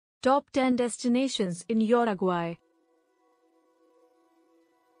Top 10 destinations in Uruguay.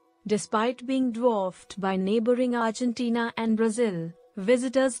 Despite being dwarfed by neighboring Argentina and Brazil,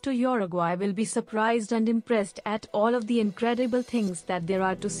 visitors to Uruguay will be surprised and impressed at all of the incredible things that there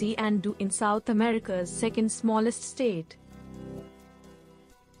are to see and do in South America's second smallest state.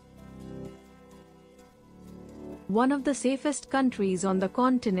 One of the safest countries on the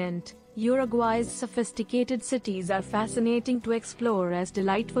continent, Uruguay's sophisticated cities are fascinating to explore as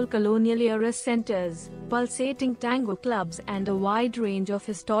delightful colonial-era centers, pulsating tango clubs and a wide range of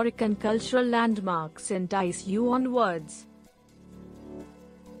historic and cultural landmarks entice you onwards.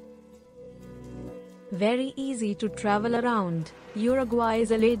 Very easy to travel around, Uruguay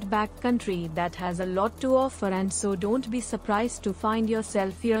is a laid-back country that has a lot to offer, and so don't be surprised to find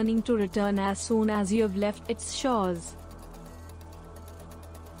yourself yearning to return as soon as you have left its shores.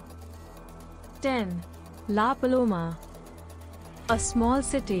 10. La Paloma. A small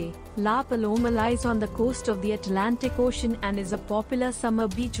city, La Paloma lies on the coast of the Atlantic Ocean and is a popular summer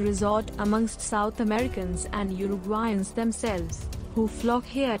beach resort amongst South Americans and Uruguayans themselves, who flock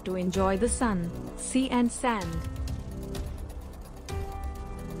here to enjoy the sun, sea and sand.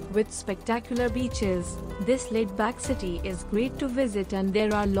 With spectacular beaches, this laid-back city is great to visit, and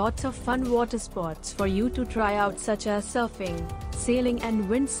there are lots of fun water spots for you to try out, such as surfing, sailing and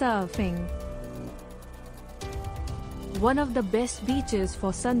windsurfing. One of the best beaches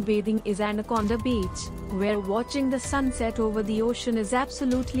for sunbathing is Anaconda Beach, where watching the sunset over the ocean is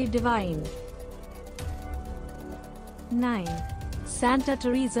absolutely divine. 9. Santa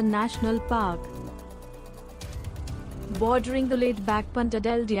Teresa National Park. Bordering the laid-back Punta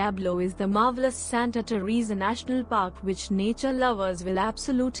del Diablo is the marvelous Santa Teresa National Park, which nature lovers will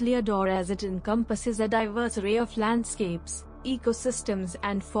absolutely adore as it encompasses a diverse array of landscapes, ecosystems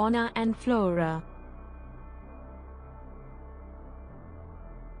and fauna and flora.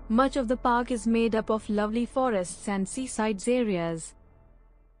 Much of the park is made up of lovely forests and seaside areas.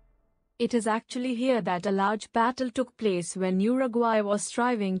 It is actually here that a large battle took place when Uruguay was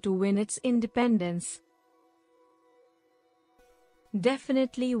striving to win its independence.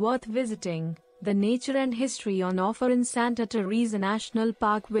 Definitely worth visiting, the nature and history on offer in Santa Teresa National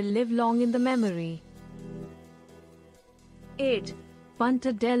Park will live long in the memory. 8.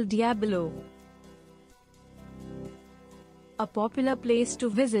 Punta del Diablo. A popular place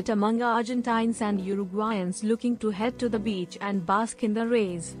to visit among Argentines and Uruguayans looking to head to the beach and bask in the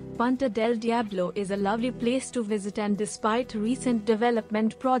rays, Punta del Diablo is a lovely place to visit, and despite recent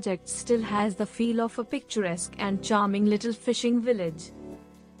development projects still has the feel of a picturesque and charming little fishing village.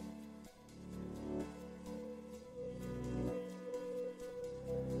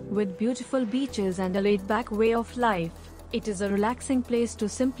 With beautiful beaches and a laid-back way of life, it is a relaxing place to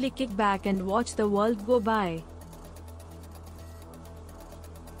simply kick back and watch the world go by.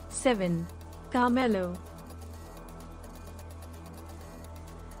 7. Carmelo.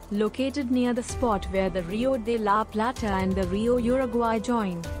 Located near the spot where the Rio de la Plata and the Rio Uruguay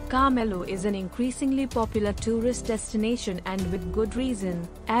join, Carmelo is an increasingly popular tourist destination, and with good reason,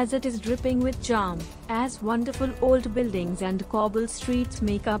 as it is dripping with charm, as wonderful old buildings and cobble streets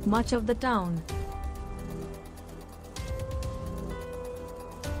make up much of the town.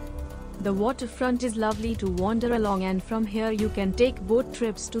 The waterfront is lovely to wander along, and from here you can take boat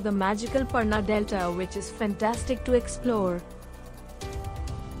trips to the magical Parna Delta, which is fantastic to explore.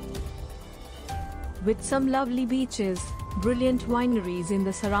 With some lovely beaches, brilliant wineries in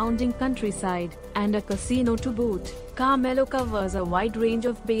the surrounding countryside, and a casino to boot, Carmelo covers a wide range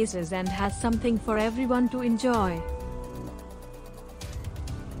of bases and has something for everyone to enjoy.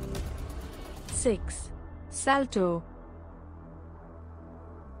 6. Salto.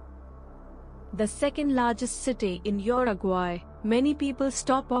 The second largest city in Uruguay, many people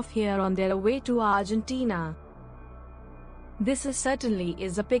stop off here on their way to Argentina. This certainly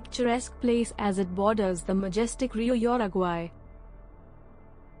is a picturesque place as it borders the majestic Rio Uruguay.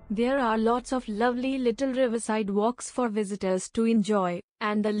 There are lots of lovely little riverside walks for visitors to enjoy,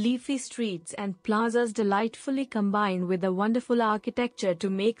 and the leafy streets and plazas delightfully combine with the wonderful architecture to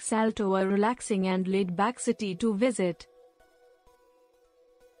make Salto a relaxing and laid-back city to visit.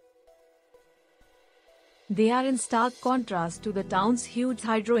 They are in stark contrast to the town's huge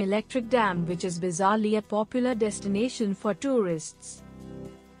hydroelectric dam, which is bizarrely a popular destination for tourists.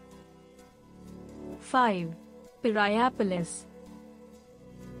 5. Pirayapolis.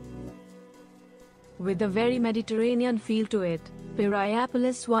 With a very Mediterranean feel to it,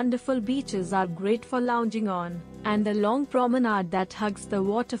 Pirayapolis' wonderful beaches are great for lounging on, and the long promenade that hugs the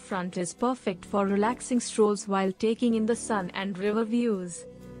waterfront is perfect for relaxing strolls while taking in the sun and river views.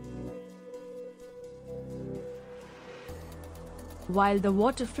 While the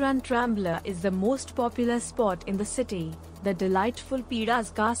waterfront Rambla is the most popular spot in the city, the delightful Piras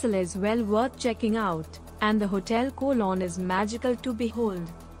Castle is well worth checking out, and the Hotel Colon is magical to behold.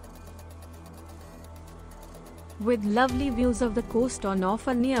 With lovely views of the coast on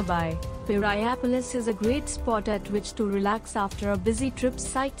offer nearby, Piraeopolis is a great spot at which to relax after a busy trip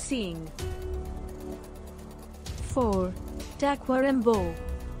sightseeing. 4. Tacuarembó.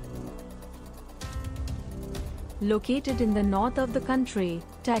 Located in the north of the country,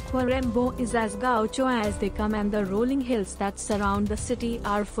 Tacuarembó is as gaucho as they come, and the rolling hills that surround the city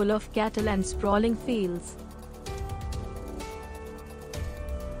are full of cattle and sprawling fields.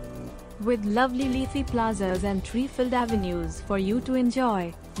 With lovely leafy plazas and tree-filled avenues for you to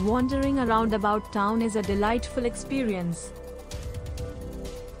enjoy, wandering around about town is a delightful experience.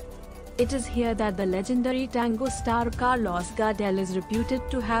 It is here that the legendary tango star Carlos Gardel is reputed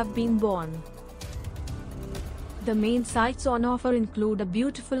to have been born. The main sights on offer include a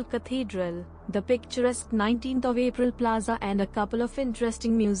beautiful cathedral, the picturesque 19th of April Plaza, and a couple of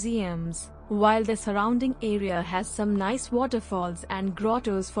interesting museums, while the surrounding area has some nice waterfalls and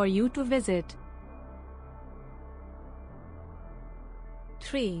grottos for you to visit.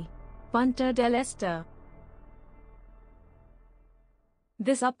 3. Punta del Este.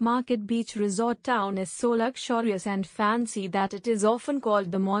 This upmarket beach resort town is so luxurious and fancy that it is often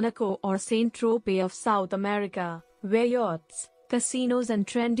called the Monaco or Saint-Tropez of South America, where yachts, casinos and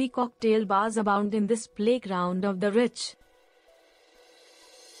trendy cocktail bars abound in this playground of the rich.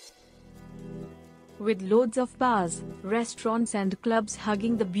 With loads of bars, restaurants and clubs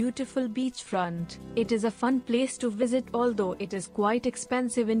hugging the beautiful beachfront, it is a fun place to visit, although it is quite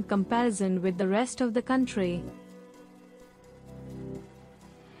expensive in comparison with the rest of the country.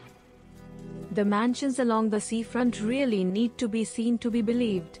 The mansions along the seafront really need to be seen to be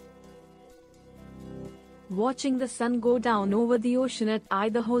believed. Watching the sun go down over the ocean at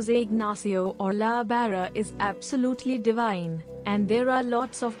either Jose Ignacio or La Barra is absolutely divine, and there are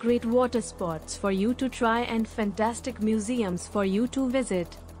lots of great water spots for you to try and fantastic museums for you to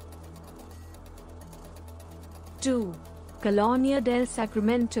visit. 2. Colonia del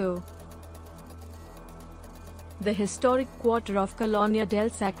Sacramento. The historic quarter of Colonia del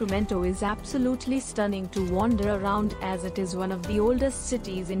Sacramento is absolutely stunning to wander around, as it is one of the oldest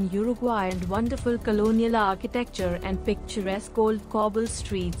cities in Uruguay, and wonderful colonial architecture and picturesque old cobble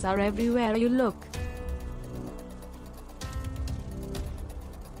streets are everywhere you look.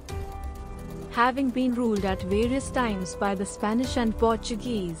 Having been ruled at various times by the Spanish and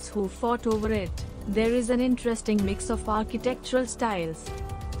Portuguese who fought over it, there is an interesting mix of architectural styles.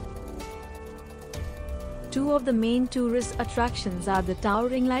 Two of the main tourist attractions are the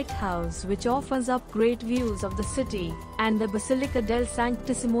towering lighthouse, which offers up great views of the city, and the Basilica del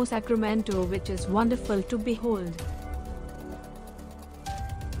Sanctissimo Sacramento, which is wonderful to behold.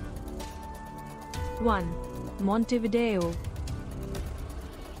 1. Montevideo.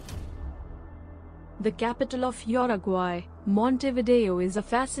 The capital of Uruguay, Montevideo is a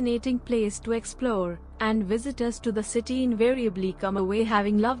fascinating place to explore, and visitors to the city invariably come away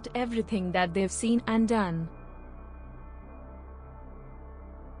having loved everything that they've seen and done.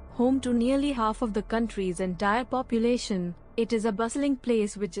 Home to nearly half of the country's entire population, it is a bustling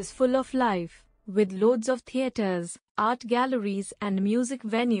place which is full of life, with loads of theaters, art galleries and music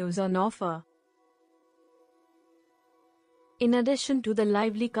venues on offer. In addition to the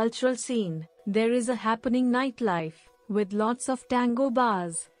lively cultural scene, there is a happening nightlife, with lots of tango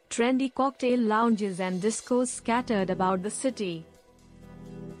bars, trendy cocktail lounges and discos scattered about the city.